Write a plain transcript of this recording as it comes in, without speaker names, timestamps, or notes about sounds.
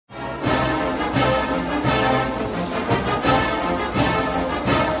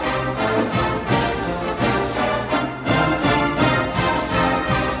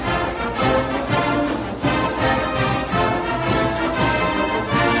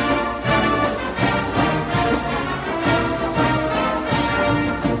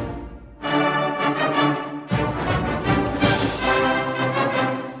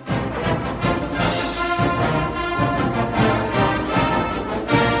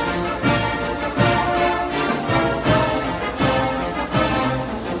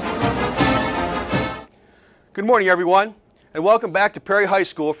Good morning, everyone, and welcome back to Perry High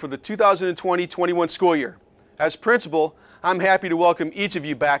School for the 2020-21 school year. As principal, I'm happy to welcome each of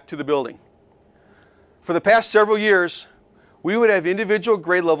you back to the building. For the past several years, we would have individual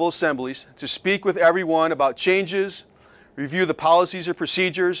grade level assemblies to speak with everyone about changes, review the policies or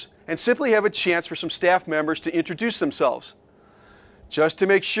procedures, and simply have a chance for some staff members to introduce themselves. Just to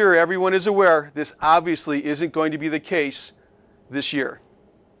make sure everyone is aware, this obviously isn't going to be the case this year.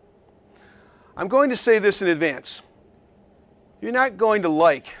 I'm going to say this in advance. You're not going to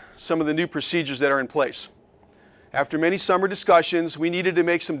like some of the new procedures that are in place. After many summer discussions, we needed to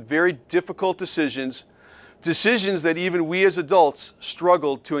make some very difficult decisions that even we as adults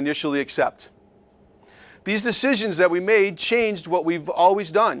struggled to initially accept. These decisions that we made changed what we've always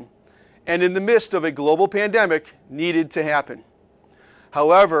done, and in the midst of a global pandemic, needed to happen.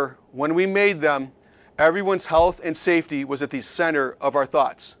 However, when we made them, everyone's health and safety was at the center of our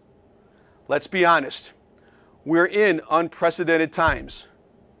thoughts. Let's be honest, we're in unprecedented times,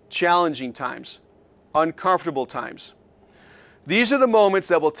 challenging times, uncomfortable times. These are the moments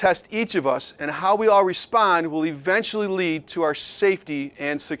that will test each of us, and how we all respond will eventually lead to our safety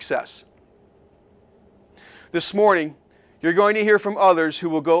and success. This morning, you're going to hear from others who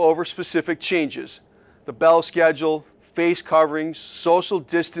will go over specific changes: the bell schedule, face coverings, social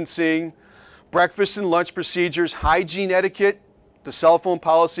distancing, breakfast and lunch procedures, hygiene etiquette, the cell phone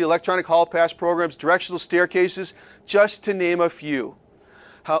policy, electronic hall pass programs, directional staircases, just to name a few.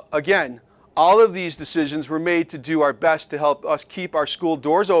 Again, all of these decisions were made to do our best to help us keep our school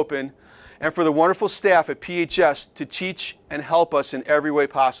doors open, and for the wonderful staff at PHS to teach and help us in every way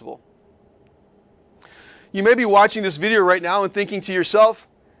possible. You may be watching this video right now and thinking to yourself,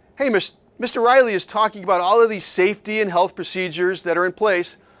 hey, Mr. Riley is talking about all of these safety and health procedures that are in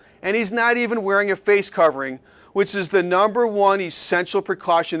place, and he's not even wearing a face covering, which is the #1 essential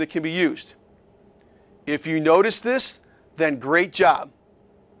precaution that can be used. If you notice this, then great job.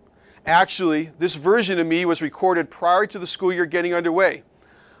 Actually, this version of me was recorded prior to the school year getting underway.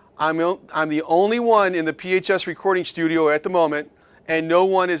 I'm the only one in the PHS recording studio at the moment, and no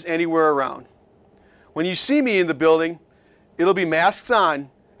one is anywhere around. When you see me in the building, it'll be masks on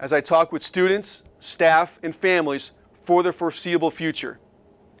as I talk with students, staff, and families for the foreseeable future.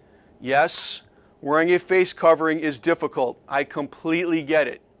 Yes, wearing a face covering is difficult. I completely get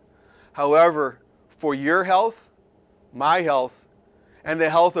it. However, for your health, my health, and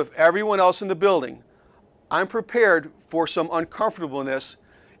the health of everyone else in the building, I'm prepared for some uncomfortableness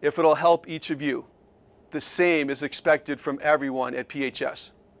if it'll help each of you. The same is expected from everyone at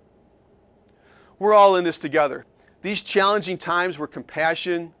PHS. We're all in this together. These challenging times where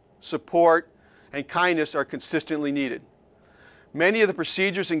compassion, support, and kindness are consistently needed. Many of the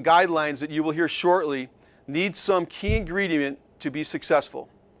procedures and guidelines that you will hear shortly need some key ingredient to be successful.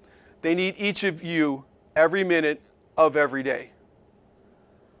 They need each of you every minute of every day.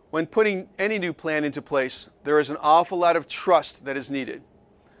 When putting any new plan into place, there is an awful lot of trust that is needed.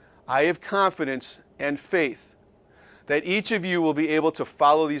 I have confidence and faith that each of you will be able to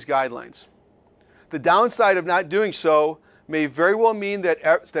follow these guidelines. The downside of not doing so may very well mean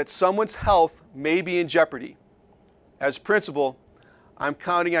that someone's health may be in jeopardy. As principal, I'm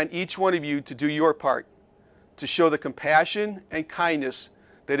counting on each one of you to do your part, to show the compassion and kindness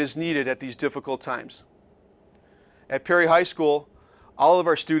that is needed at these difficult times. At Perry High School, all of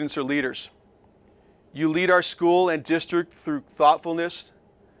our students are leaders. You lead our school and district through thoughtfulness,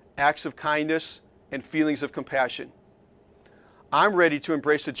 acts of kindness, and feelings of compassion. I'm ready to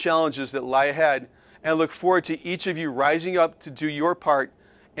embrace the challenges that lie ahead and look forward to each of you rising up to do your part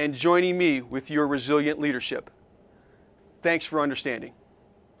and joining me with your resilient leadership. Thanks for understanding.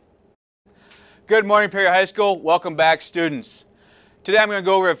 Good morning, Perry High School. Welcome back, students. Today I'm going to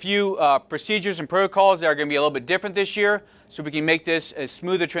go over a few procedures and protocols that are going to be a little bit different this year, so we can make this as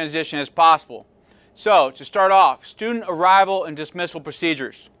smooth a transition as possible. So, to start off, student arrival and dismissal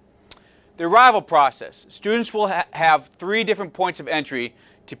procedures. The arrival process. Students will have 3 different points of entry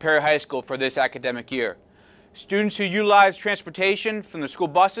to Perry High School for this academic year. Students who utilize transportation from the school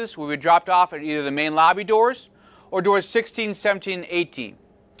buses will be dropped off at either the main lobby doors or doors 16, 17, and 18.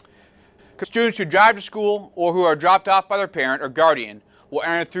 Students who drive to school or who are dropped off by their parent or guardian will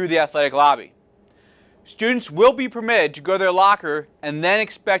enter through the athletic lobby. Students will be permitted to go to their locker and then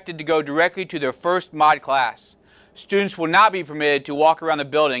expected to go directly to their first mod class. Students will not be permitted to walk around the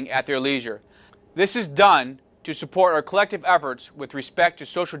building at their leisure. This is done to support our collective efforts with respect to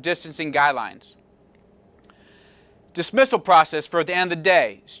social distancing guidelines. Dismissal process for at the end of the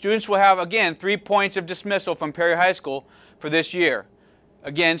day. Students will have, again, 3 points of dismissal from Perry High School for this year.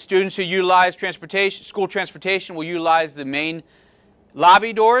 Again, students who utilize school transportation will utilize the main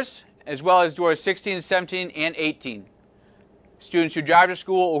lobby doors as well as doors 16, 17, and 18. Students who drive to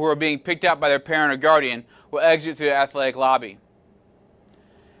school or who are being picked up by their parent or guardian will exit through the athletic lobby.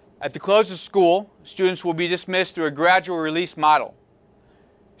 At the close of school, students will be dismissed through a gradual release model.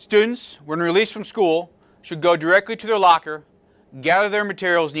 Students, when released from school, should go directly to their locker, gather their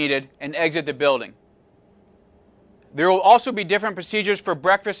materials needed, and exit the building. There will also be different procedures for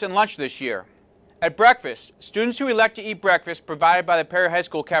breakfast and lunch this year. At breakfast, students who elect to eat breakfast provided by the Perry High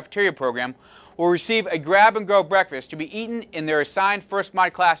School cafeteria program will receive a grab-and-go breakfast to be eaten in their assigned first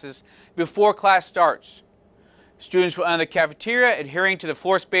mod classes before class starts. Students will enter the cafeteria adhering to the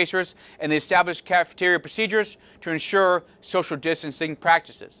floor spacers and the established cafeteria procedures to ensure social distancing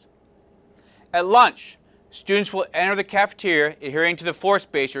practices. At lunch, students will enter the cafeteria adhering to the floor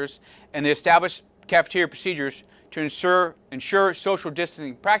spacers and the established cafeteria procedures to ensure social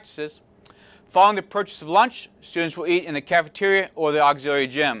distancing practices. Following the purchase of lunch, students will eat in the cafeteria or the auxiliary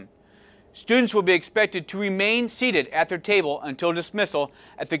gym. Students will be expected to remain seated at their table until dismissal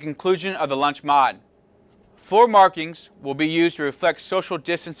at the conclusion of the lunch mod. Floor markings will be used to reflect social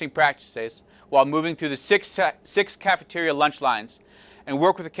distancing practices while moving through the six cafeteria lunch lines and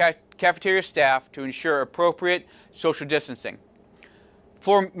work with the cafeteria staff to ensure appropriate social distancing.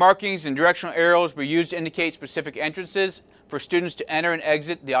 Floor markings and directional arrows will be used to indicate specific entrances for students to enter and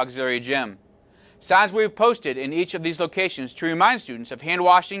exit the auxiliary gym. Signs will be posted in each of these locations to remind students of hand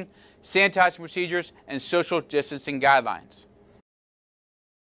washing, sanitizing procedures, and social distancing guidelines.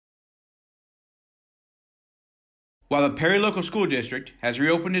 While the Perry Local School District has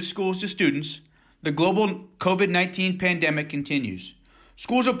reopened its schools to students, the global COVID-19 pandemic continues.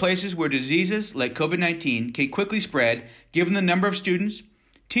 Schools are places where diseases like COVID-19 can quickly spread given the number of students,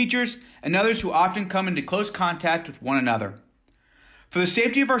 teachers, and others who often come into close contact with one another. For the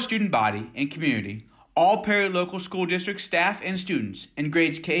safety of our student body and community, all Perry Local School District staff and students in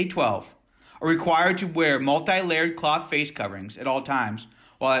grades K-12 are required to wear multi-layered cloth face coverings at all times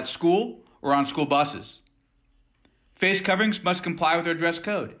while at school or on school buses. Face coverings must comply with our dress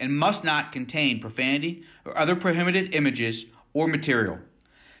code and must not contain profanity or other prohibited images or material.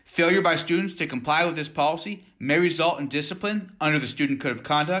 Failure by students to comply with this policy may result in discipline under the Student Code of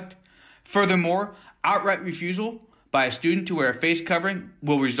Conduct. Furthermore, outright refusal by a student to wear a face covering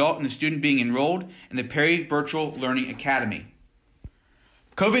will result in the student being enrolled in the Perry Virtual Learning Academy.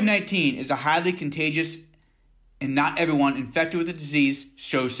 COVID-19 is a highly contagious and not everyone infected with the disease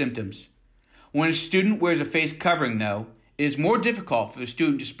shows symptoms. When a student wears a face covering, though, it is more difficult for the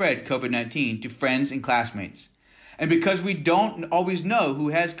student to spread COVID-19 to friends and classmates. And because we don't always know who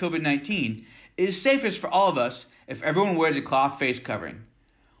has COVID-19, it is safest for all of us if everyone wears a cloth face covering.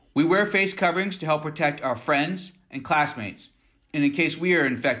 We wear face coverings to help protect our friends and classmates, and in case we are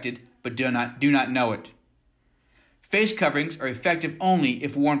infected but do not know it. Face coverings are effective only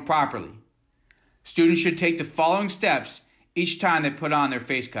if worn properly. Students should take the following steps each time they put on their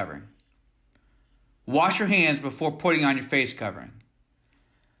face covering. Wash your hands before putting on your face covering.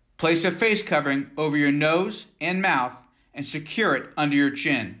 Place a face covering over your nose and mouth and secure it under your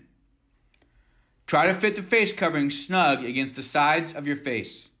chin. Try to fit the face covering snug against the sides of your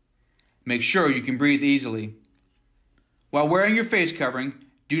face. Make sure you can breathe easily. While wearing your face covering,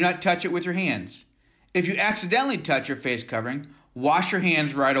 do not touch it with your hands. If you accidentally touch your face covering, wash your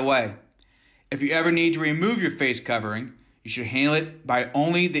hands right away. If you ever need to remove your face covering, you should handle it by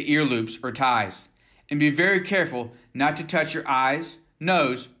only the ear loops or ties. And be very careful not to touch your eyes,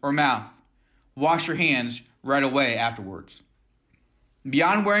 nose, or mouth. Wash your hands right away afterwards.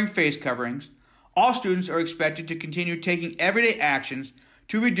 Beyond wearing face coverings, all students are expected to continue taking everyday actions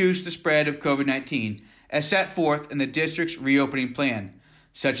to reduce the spread of COVID-19 as set forth in the district's reopening plan,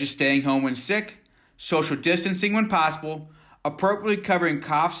 such as staying home when sick, social distancing when possible, appropriately covering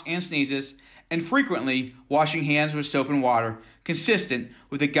coughs and sneezes, and frequently washing hands with soap and water, consistent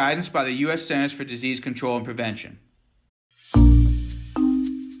with the guidance by the U.S. Centers for Disease Control and Prevention.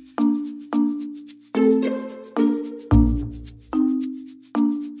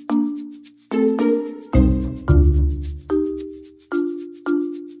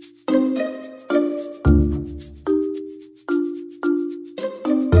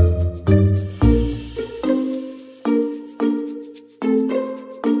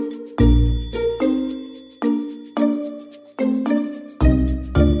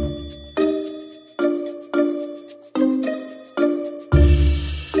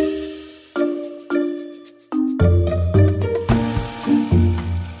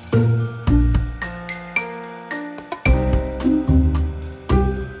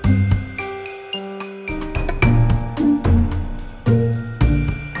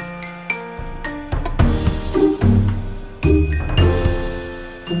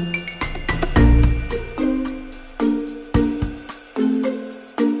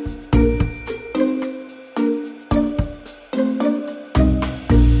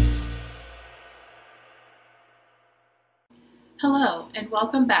 Hello and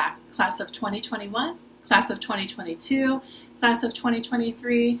welcome back, Class of 2021, Class of 2022, Class of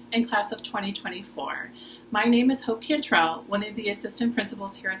 2023, and Class of 2024. My name is Hope Cantrell, one of the assistant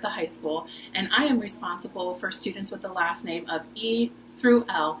principals here at the high school, and I am responsible for students with the last name of E through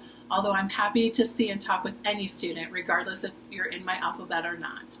L, although I'm happy to see and talk with any student, regardless if you're in my alphabet or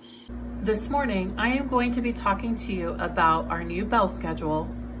not. This morning, I am going to be talking to you about our new bell schedule,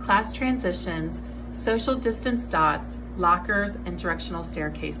 class transitions, social distance dots, lockers, and directional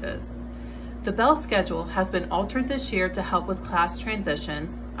staircases. The bell schedule has been altered this year to help with class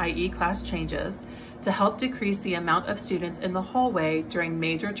transitions, i.e. class changes, to help decrease the amount of students in the hallway during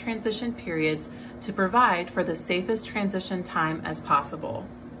major transition periods to provide for the safest transition time as possible.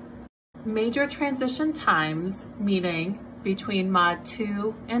 Major transition times, meaning between Mod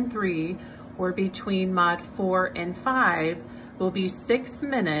 2 and 3 or between Mod 4 and 5, will be 6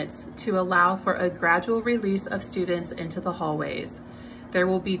 minutes to allow for a gradual release of students into the hallways. There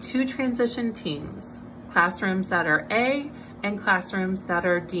will be 2 transition teams, classrooms that are A and classrooms that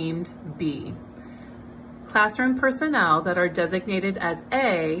are deemed B. Classroom personnel that are designated as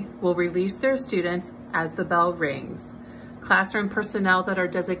A will release their students as the bell rings. Classroom personnel that are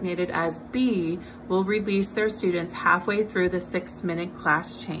designated as B will release their students halfway through the 6-minute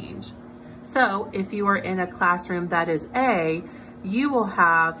class change. So if you are in a classroom that is A, you will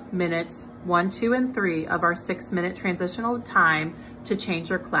have minutes 1, 2, and 3 of our 6-minute transitional time to change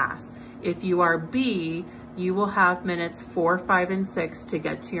your class. If you are B, you will have minutes 4, 5, and 6 to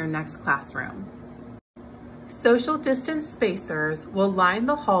get to your next classroom. Social distance spacers will line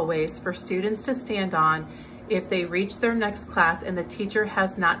the hallways for students to stand on if they reach their next class and the teacher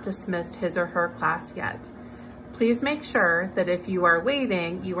has not dismissed his or her class yet. Please make sure that if you are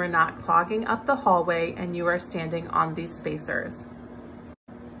waiting, you are not clogging up the hallway and you are standing on these spacers.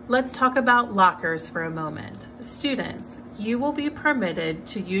 Let's talk about lockers for a moment. Students, you will be permitted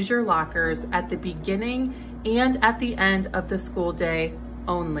to use your lockers at the beginning and at the end of the school day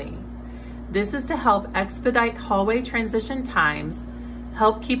only. This is to help expedite hallway transition times,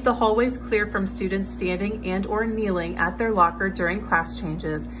 help keep the hallways clear from students standing and or kneeling at their locker during class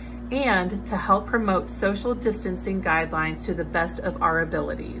changes, and to help promote social distancing guidelines to the best of our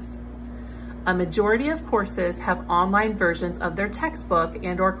abilities. A majority of courses have online versions of their textbook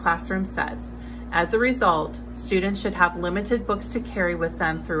and or classroom sets. As a result, students should have limited books to carry with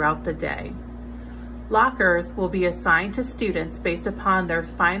them throughout the day. Lockers will be assigned to students based upon their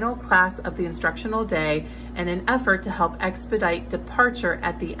final class of the instructional day in an effort to help expedite departure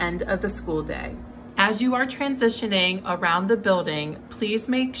at the end of the school day. As you are transitioning around the building, please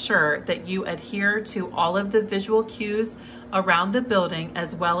make sure that you adhere to all of the visual cues around the building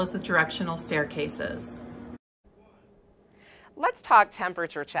as well as the directional staircases. Let's talk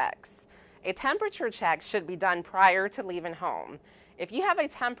temperature checks. A temperature check should be done prior to leaving home. If you have a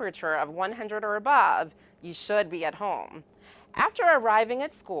temperature of 100 or above, you should be at home. After arriving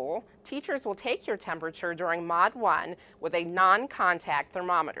at school, teachers will take your temperature during Mod 1 with a non-contact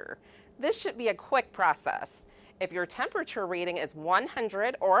thermometer. This should be a quick process. If your temperature reading is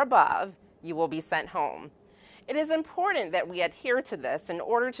 100 or above, you will be sent home. It is important that we adhere to this in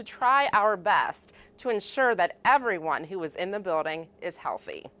order to try our best to ensure that everyone who is in the building is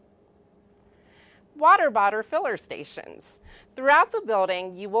healthy. Water bottle filler stations. Throughout the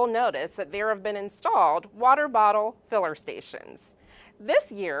building, you will notice that there have been installed water bottle filler stations.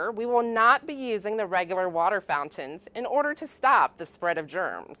 This year, we will not be using the regular water fountains in order to stop the spread of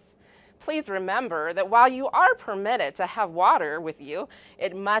germs. Please remember that while you are permitted to have water with you,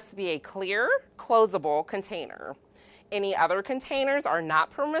 it must be a clear, closable container. Any other containers are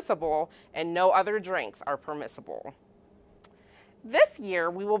not permissible, and no other drinks are permissible. This year,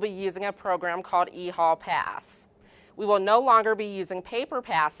 we will be using a program called eHall Pass. We will no longer be using paper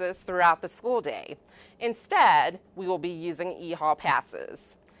passes throughout the school day. Instead, we will be using eHall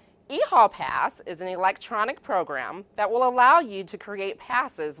Passes. eHall Pass is an electronic program that will allow you to create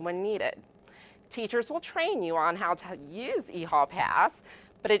passes when needed. Teachers will train you on how to use eHall Pass,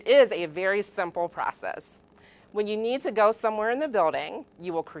 but it is a very simple process. When you need to go somewhere in the building,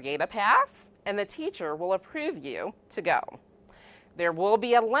 you will create a pass and the teacher will approve you to go. There will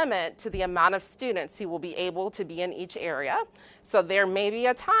be a limit to the amount of students who will be able to be in each area, so there may be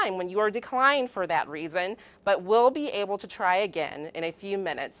a time when you are declined for that reason, but will be able to try again in a few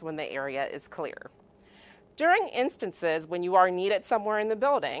minutes when the area is clear. During instances when you are needed somewhere in the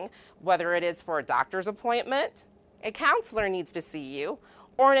building, whether it is for a doctor's appointment, a counselor needs to see you,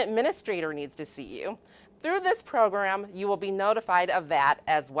 or an administrator needs to see you, through this program you will be notified of that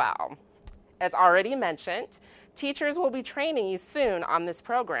as well. As already mentioned, teachers will be training you soon on this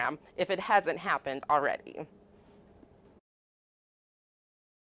program if it hasn't happened already.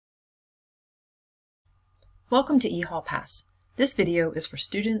 Welcome to eHall Pass. This video is for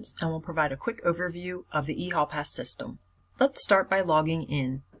students and will provide a quick overview of the eHall Pass system. Let's start by logging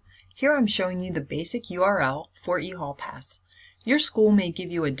in. Here I'm showing you the basic URL for eHall Pass. Your school may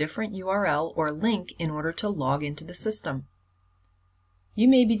give you a different URL or link in order to log into the system. You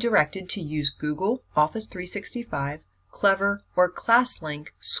may be directed to use Google, Office 365, Clever, or ClassLink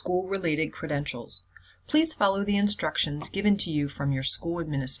school-related credentials. Please follow the instructions given to you from your school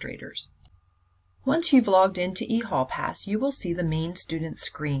administrators. Once you've logged into eHall Pass, you will see the main student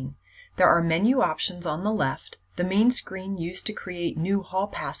screen. There are menu options on the left. The main screen used to create new hall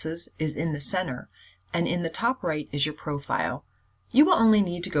passes is in the center, and in the top right is your profile. You will only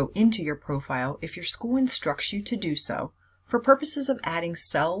need to go into your profile if your school instructs you to do so, for purposes of adding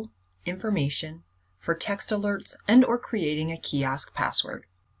cell information, for text alerts, and or creating a kiosk password.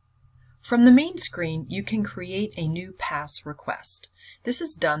 From the main screen, you can create a new pass request. This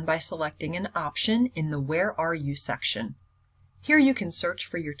is done by selecting an option in the Where Are You section. Here you can search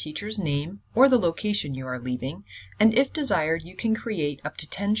for your teacher's name or the location you are leaving, and if desired, you can create up to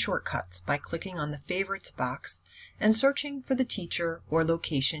 10 shortcuts by clicking on the Favorites box and searching for the teacher or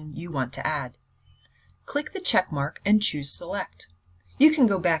location you want to add. Click the check mark and choose Select. You can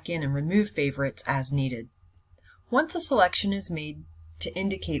go back in and remove favorites as needed. Once a selection is made to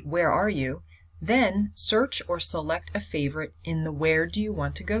indicate Where Are You, then search or select a favorite in the Where Do You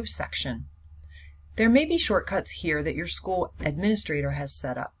Want to Go section. There may be shortcuts here that your school administrator has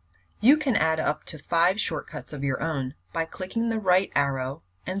set up. You can add up to 5 shortcuts of your own by clicking the right arrow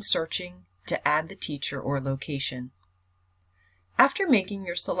and searching to add the teacher or location. After making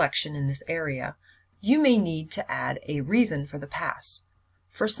your selection in this area, you may need to add a reason for the pass.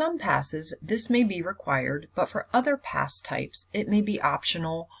 For some passes, this may be required, but for other pass types, it may be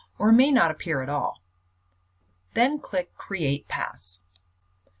optional or may not appear at all. Then click Create Pass.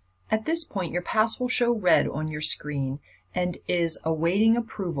 At this point, your pass will show red on your screen and is awaiting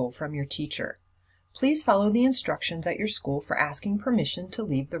approval from your teacher. Please follow the instructions at your school for asking permission to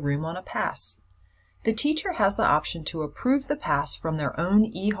leave the room on a pass. The teacher has the option to approve the pass from their own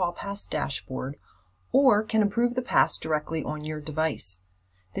eHall Pass dashboard or can approve the pass directly on your device.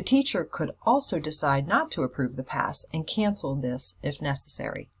 The teacher could also decide not to approve the pass and cancel this if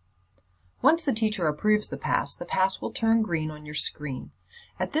necessary. Once the teacher approves the pass will turn green on your screen.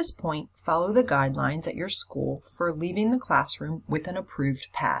 At this point, follow the guidelines at your school for leaving the classroom with an approved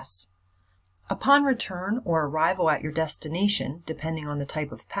pass. Upon return or arrival at your destination, depending on the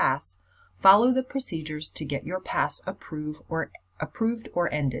type of pass, follow the procedures to get your pass approved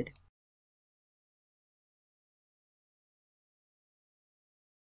or ended.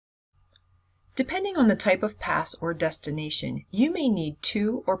 Depending on the type of pass or destination, you may need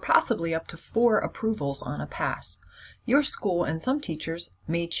 2 or possibly up to 4 approvals on a pass. Your school and some teachers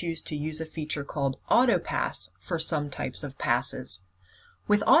may choose to use a feature called Auto Pass for some types of passes.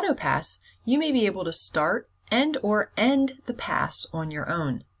 With Auto Pass, you may be able to start and or end the pass on your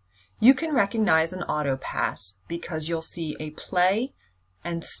own. You can recognize an Auto Pass because you'll see a play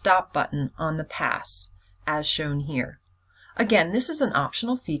and stop button on the pass, as shown here. Again, this is an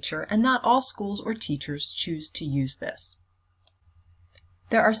optional feature and not all schools or teachers choose to use this.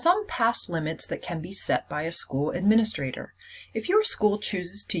 There are some pass limits that can be set by a school administrator. If your school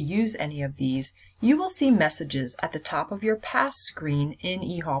chooses to use any of these, you will see messages at the top of your pass screen in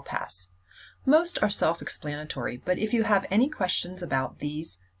eHall Pass. Most are self-explanatory, but if you have any questions about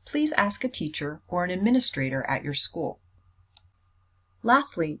these, please ask a teacher or an administrator at your school.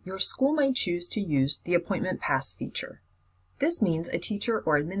 Lastly, your school might choose to use the Appointment Pass feature. This means a teacher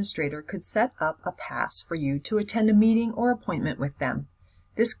or administrator could set up a pass for you to attend a meeting or appointment with them.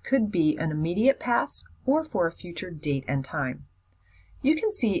 This could be an immediate pass or for a future date and time. You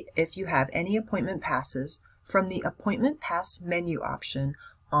can see if you have any appointment passes from the Appointment Pass menu option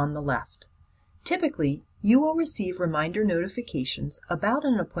on the left. Typically, you will receive reminder notifications about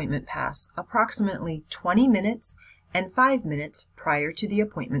an appointment pass approximately 20 minutes and 5 minutes prior to the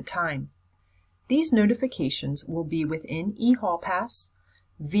appointment time. These notifications will be within eHall Pass,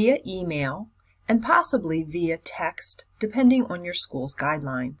 via email, and possibly via text, depending on your school's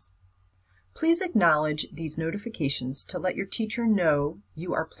guidelines. Please acknowledge these notifications to let your teacher know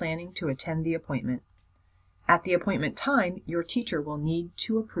you are planning to attend the appointment. At the appointment time, your teacher will need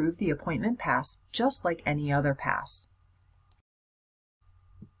to approve the appointment pass just like any other pass.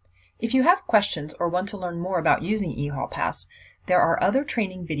 If you have questions or want to learn more about using eHall Pass, there are other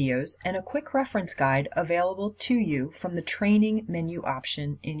training videos and a quick reference guide available to you from the Training menu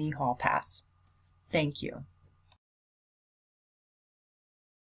option in eHall Pass. Thank you.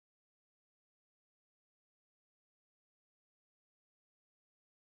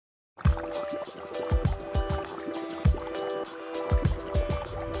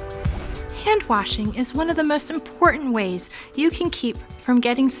 washing is one of the most important ways you can keep from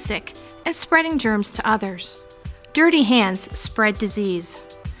getting sick and spreading germs to others. Dirty hands spread disease.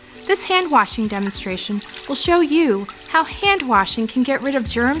 This hand washing demonstration will show you how hand washing can get rid of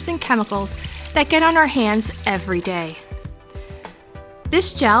germs and chemicals that get on our hands every day.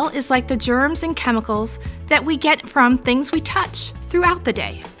 This gel is like the germs and chemicals that we get from things we touch throughout the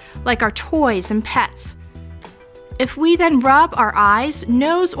day, like our toys and pets. If we then rub our eyes,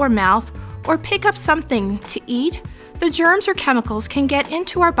 nose, or mouth, or pick up something to eat, the germs or chemicals can get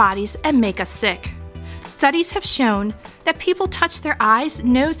into our bodies and make us sick. Studies have shown that people touch their eyes,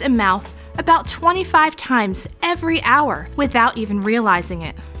 nose, and mouth about 25 times every hour without even realizing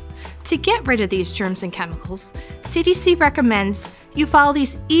it. To get rid of these germs and chemicals, CDC recommends you follow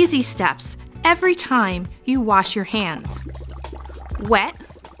these easy steps every time you wash your hands. Wet,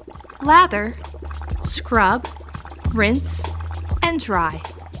 lather, scrub, rinse, and dry.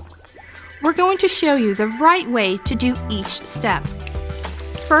 We're going to show you the right way to do each step.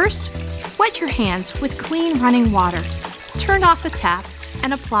 First, wet your hands with clean running water. Turn off the tap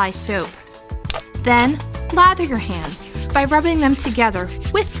and apply soap. Then, lather your hands by rubbing them together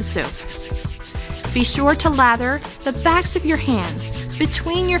with the soap. Be sure to lather the backs of your hands,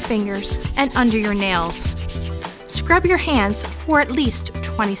 between your fingers, and under your nails. Scrub your hands for at least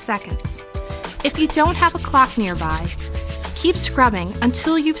 20 seconds. If you don't have a clock nearby, keep scrubbing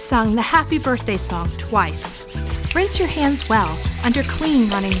until you've sung the happy birthday song twice. Rinse your hands well under clean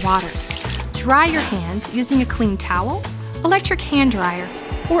running water. Dry your hands using a clean towel, electric hand dryer,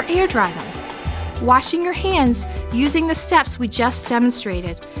 or air dry them. Washing your hands using the steps we just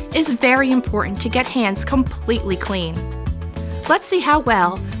demonstrated is very important to get hands completely clean. Let's see how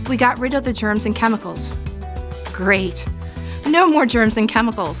well we got rid of the germs and chemicals. Great! No more germs and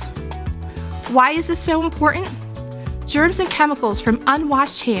chemicals. Why is this so important? Germs and chemicals from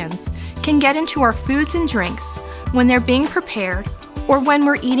unwashed hands can get into our foods and drinks when they're being prepared or when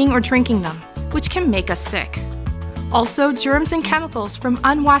we're eating or drinking them, which can make us sick. Also, germs and chemicals from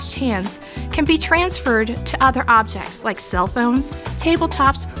unwashed hands can be transferred to other objects like cell phones,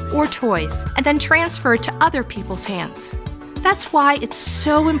 tabletops, or toys, and then transferred to other people's hands. That's why it's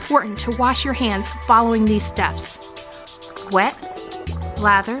so important to wash your hands following these steps. Wet,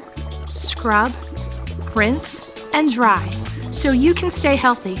 lather, scrub, rinse, and dry, so you can stay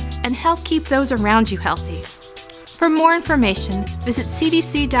healthy and help keep those around you healthy. For more information, visit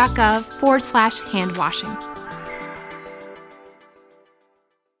cdc.gov/handwashing.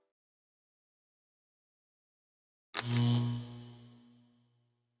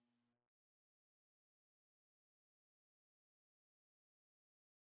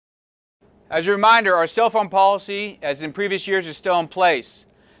 As a reminder, our cell phone policy, as in previous years, is still in place.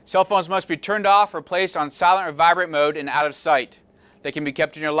 Cell phones must be turned off or placed on silent or vibrate mode and out of sight. They can be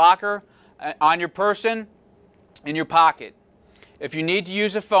kept in your locker, on your person, in your pocket. If you need to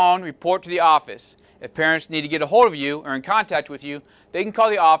use a phone, report to the office. If parents need to get a hold of you or in contact with you, they can call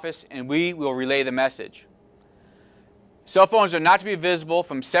the office and we will relay the message. Cell phones are not to be visible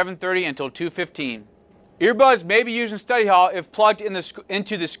from 7:30 until 2:15. Earbuds may be used in study hall if plugged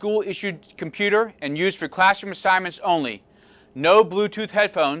into the school-issued computer and used for classroom assignments only. No Bluetooth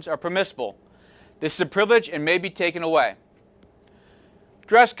headphones are permissible. This is a privilege and may be taken away.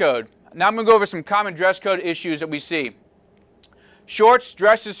 Dress code. Now I'm going to go over some common dress code issues that we see. Shorts,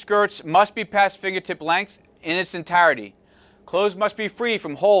 dresses, skirts must be past fingertip length in its entirety. Clothes must be free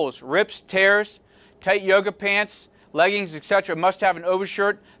from holes, rips, tears. Tight yoga pants, leggings, etc. must have an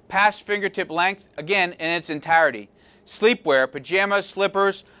overshirt past fingertip length, again, in its entirety. Sleepwear, pajamas,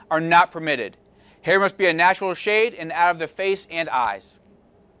 slippers are not permitted. Hair must be a natural shade and out of the face and eyes.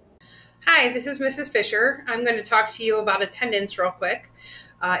 Hi, this is Mrs. Fisher. I'm going to talk to you about attendance real quick.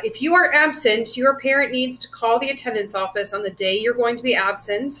 If you are absent, your parent needs to call the attendance office on the day you're going to be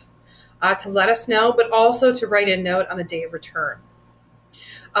absent to let us know, but also to write a note on the day of return.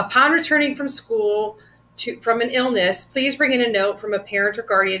 Upon returning from school from an illness, please bring in a note from a parent or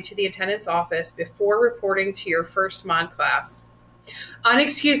guardian to the attendance office before reporting to your first MOD class.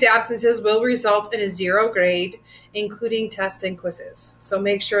 Unexcused absences will result in a 0 grade, including tests and quizzes. So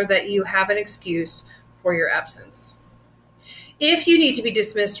make sure that you have an excuse for your absence. If you need to be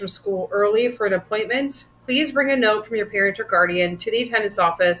dismissed from school early for an appointment, please bring a note from your parent or guardian to the attendance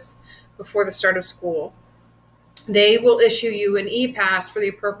office before the start of school. They will issue you an e-pass for the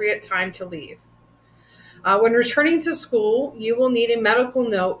appropriate time to leave. When returning to school, you will need a medical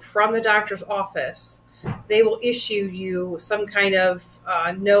note from the doctor's office. They will issue you some kind of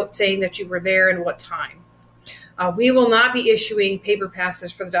note saying that you were there and what time. We will not be issuing paper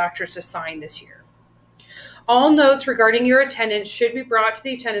passes for the doctors to sign this year. All notes regarding your attendance should be brought to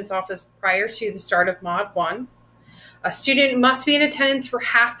the attendance office prior to the start of Mod 1. A student must be in attendance for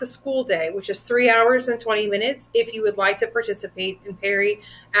half the school day, which is 3 hours and 20 minutes if you would like to participate in Perry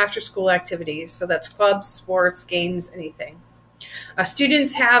after-school activities. So that's clubs, sports, games, anything.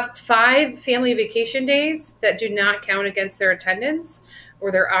 Students have 5 family vacation days that do not count against their attendance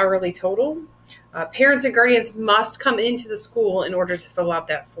or their hourly total. Parents and guardians must come into the school in order to fill out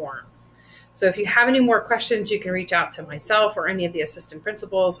that form. So if you have any more questions, you can reach out to myself or any of the assistant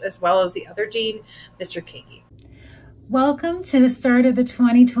principals, as well as the other dean, Mr. Kagi. Welcome to the start of the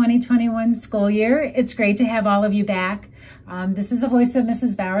 2020-21 school year. It's great to have all of you back. This is the voice of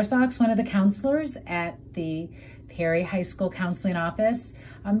Mrs. Bowersox, one of the counselors at the Perry High School Counseling Office.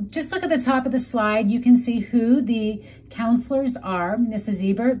 Just look at the top of the slide. You can see who the counselors are: Mrs.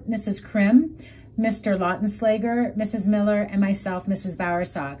 Ebert, Mrs. Krim, Mr. Lautenslager, Mrs. Miller, and myself, Mrs.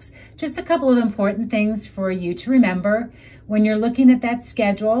 Bowersox. Just a couple of important things for you to remember. When you're looking at that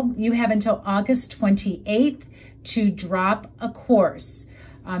schedule, you have until August 28th to drop a course.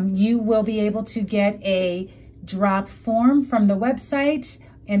 You will be able to get a drop form from the website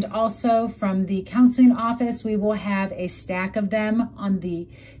and also from the counseling office. We will have a stack of them on the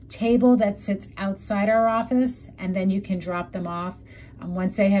table that sits outside our office, and then you can drop them off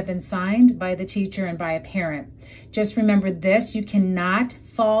once they have been signed by the teacher and by a parent. Just remember this: you cannot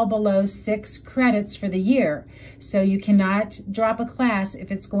fall below 6 credits for the year. So you cannot drop a class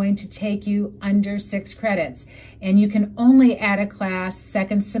if it's going to take you under 6 credits. And you can only add a class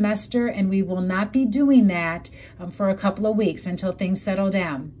second semester, and we will not be doing that for a couple of weeks until things settle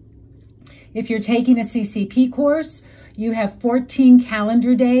down. If you're taking a CCP course, you have 14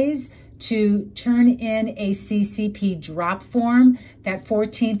 calendar days to turn in a CCP drop form. That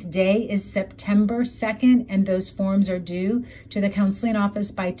 14th day is September 2nd, and those forms are due to the counseling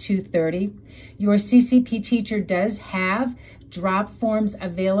office by 2:30. Your CCP teacher does have drop forms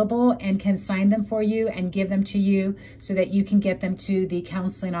available and can sign them for you and give them to you so that you can get them to the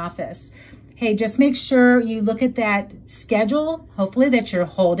counseling office. Hey, just make sure you look at that schedule, hopefully that you're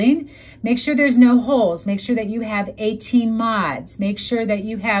holding. Make sure there's no holes. Make sure that you have 18 mods. Make sure that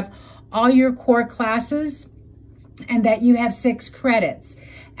you have all your core classes and that you have 6 credits.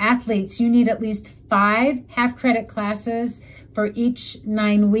 Athletes, you need at least 5 half-credit classes for each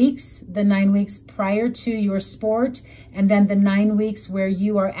 9 weeks, the 9 weeks prior to your sport, and then the 9 weeks where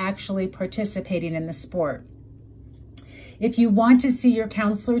you are actually participating in the sport. If you want to see your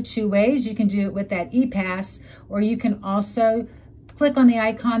counselor 2 ways, you can do it with that e-pass, or you can also click on the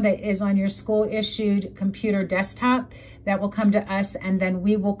icon that is on your school-issued computer desktop. That will come to us, and then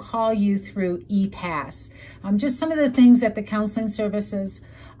we will call you through e-pass. Just some of the things that the counseling services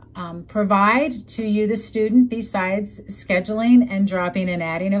provide to you, the student, besides scheduling and dropping and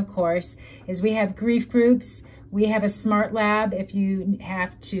adding, of course, is we have grief groups. We have a smart lab if you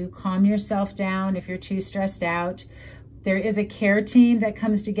have to calm yourself down, if you're too stressed out. There is a care team that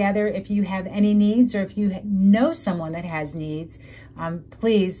comes together if you have any needs, or if you know someone that has needs.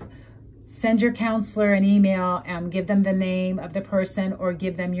 Please send your counselor an email, give them the name of the person, or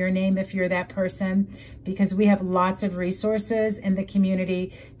give them your name if you're that person, because we have lots of resources in the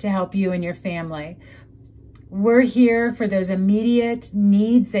community to help you and your family. We're here for those immediate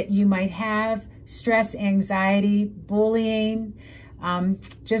needs that you might have: stress, anxiety, bullying,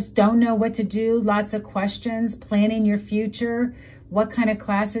 just don't know what to do, lots of questions, planning your future, what kind of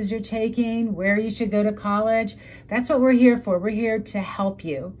classes you're taking, where you should go to college. That's what we're here for. We're here to help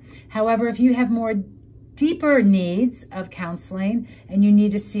you. However, if you have more deeper needs of counseling and you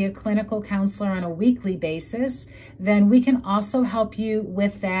need to see a clinical counselor on a weekly basis, then we can also help you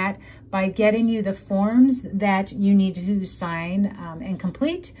with that by getting you the forms that you need to sign and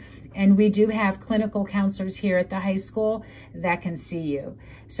complete. And we do have clinical counselors here at the high school that can see you.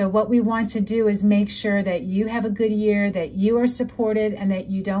 So what we want to do is make sure that you have a good year, that you are supported, and that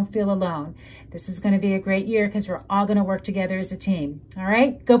you don't feel alone. This is going to be a great year because we're all going to work together as a team. All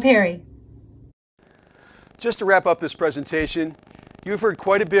right, go Perry. Just to wrap up this presentation, you've heard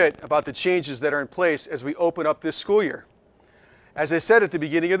quite a bit about the changes that are in place as we open up this school year. As I said at the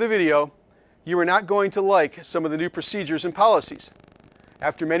beginning of the video, you are not going to like some of the new procedures and policies.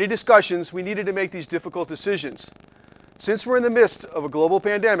 After many discussions, we needed to make these difficult decisions. Since we're in the midst of a global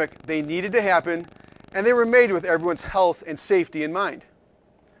pandemic, they needed to happen, and they were made with everyone's health and safety in mind.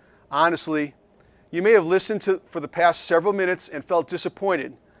 Honestly, you may have listened for the past several minutes and felt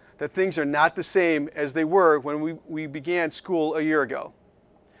disappointed that things are not the same as they were when we began school a year ago.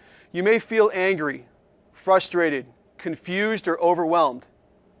 You may feel angry, frustrated, confused, or overwhelmed.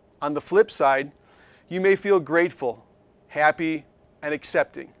 On the flip side, you may feel grateful, happy, and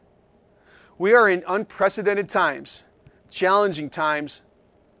accepting. We are in unprecedented times, challenging times,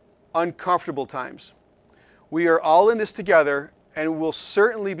 uncomfortable times. We are all in this together and will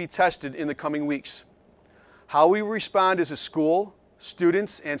certainly be tested in the coming weeks. How we respond as a school,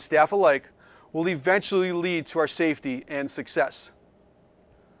 students, and staff alike will eventually lead to our safety and success.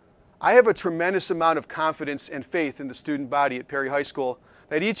 I have a tremendous amount of confidence and faith in the student body at Perry High School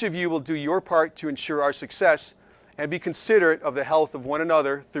that each of you will do your part to ensure our success and be considerate of the health of one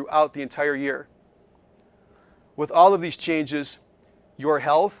another throughout the entire year. With all of these changes, your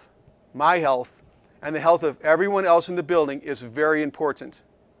health, my health, and the health of everyone else in the building is very important.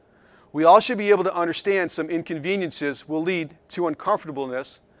 We all should be able to understand some inconveniences will lead to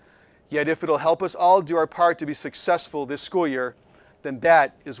uncomfortableness, yet if it'll help us all do our part to be successful this school year, then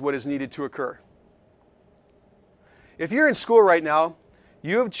that is what is needed to occur. If you're in school right now,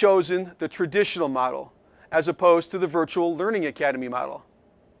 you have chosen the traditional model as opposed to the virtual learning academy model.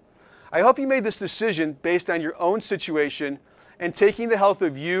 I hope you made this decision based on your own situation and taking the health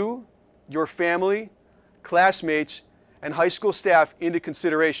of you, your family, classmates, and high school staff into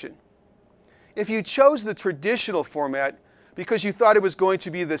consideration. If you chose the traditional format because you thought it was going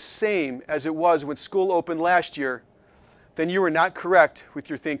to be the same as it was when school opened last year, then you were not correct with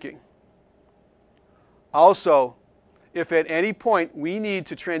your thinking. Also, if at any point we need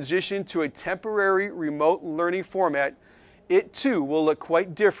to transition to a temporary remote learning format, it too will look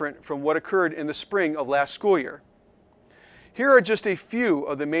quite different from what occurred in the spring of last school year. Here are just a few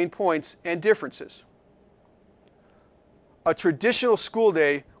of the main points and differences. A traditional school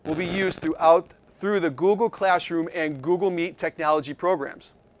day will be used through the Google Classroom and Google Meet technology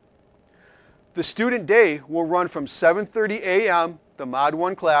programs. The student day will run from 7:30 a.m., the Mod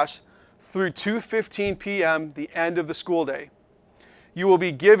 1 class, through 2:15 p.m., the end of the school day. You will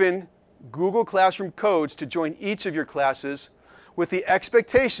be given Google Classroom codes to join each of your classes with the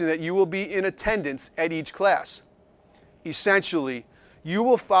expectation that you will be in attendance at each class. Essentially, you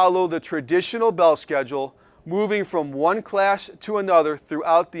will follow the traditional bell schedule, moving from one class to another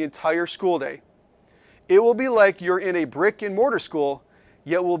throughout the entire school day. It will be like you're in a brick and mortar school,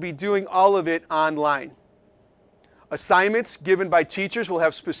 yet we'll be doing all of it online. Assignments given by teachers will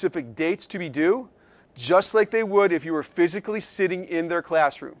have specific dates to be due, just like they would if you were physically sitting in their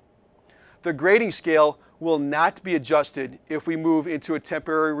classroom. The grading scale will not be adjusted if we move into a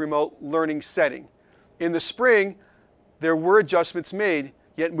temporary remote learning setting. In the spring, there were adjustments made,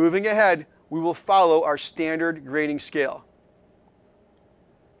 yet moving ahead, we will follow our standard grading scale.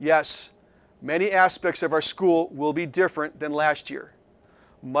 Yes, many aspects of our school will be different than last year,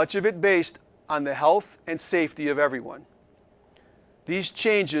 much of it based on the health and safety of everyone. These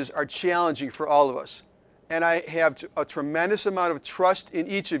changes are challenging for all of us, and I have a tremendous amount of trust in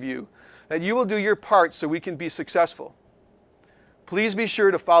each of you that you will do your part so we can be successful. Please be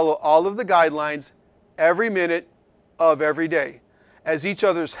sure to follow all of the guidelines every minute of every day, as each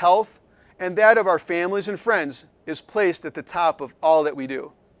other's health and that of our families and friends is placed at the top of all that we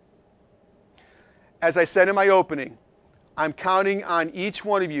do. As I said in my opening, I'm counting on each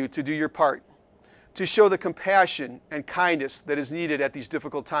one of you to do your part, to show the compassion and kindness that is needed at these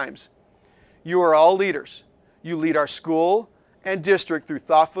difficult times. You are all leaders. You lead our school and district through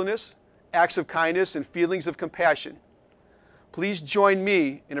thoughtfulness, acts of kindness, and feelings of compassion. Please join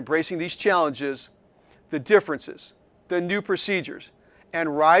me in embracing these challenges, the differences, the new procedures,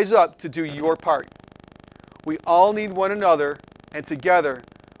 and rise up to do your part. We all need one another, and together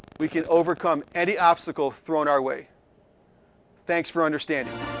we can overcome any obstacle thrown our way. Thanks for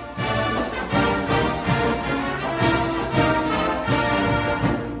understanding.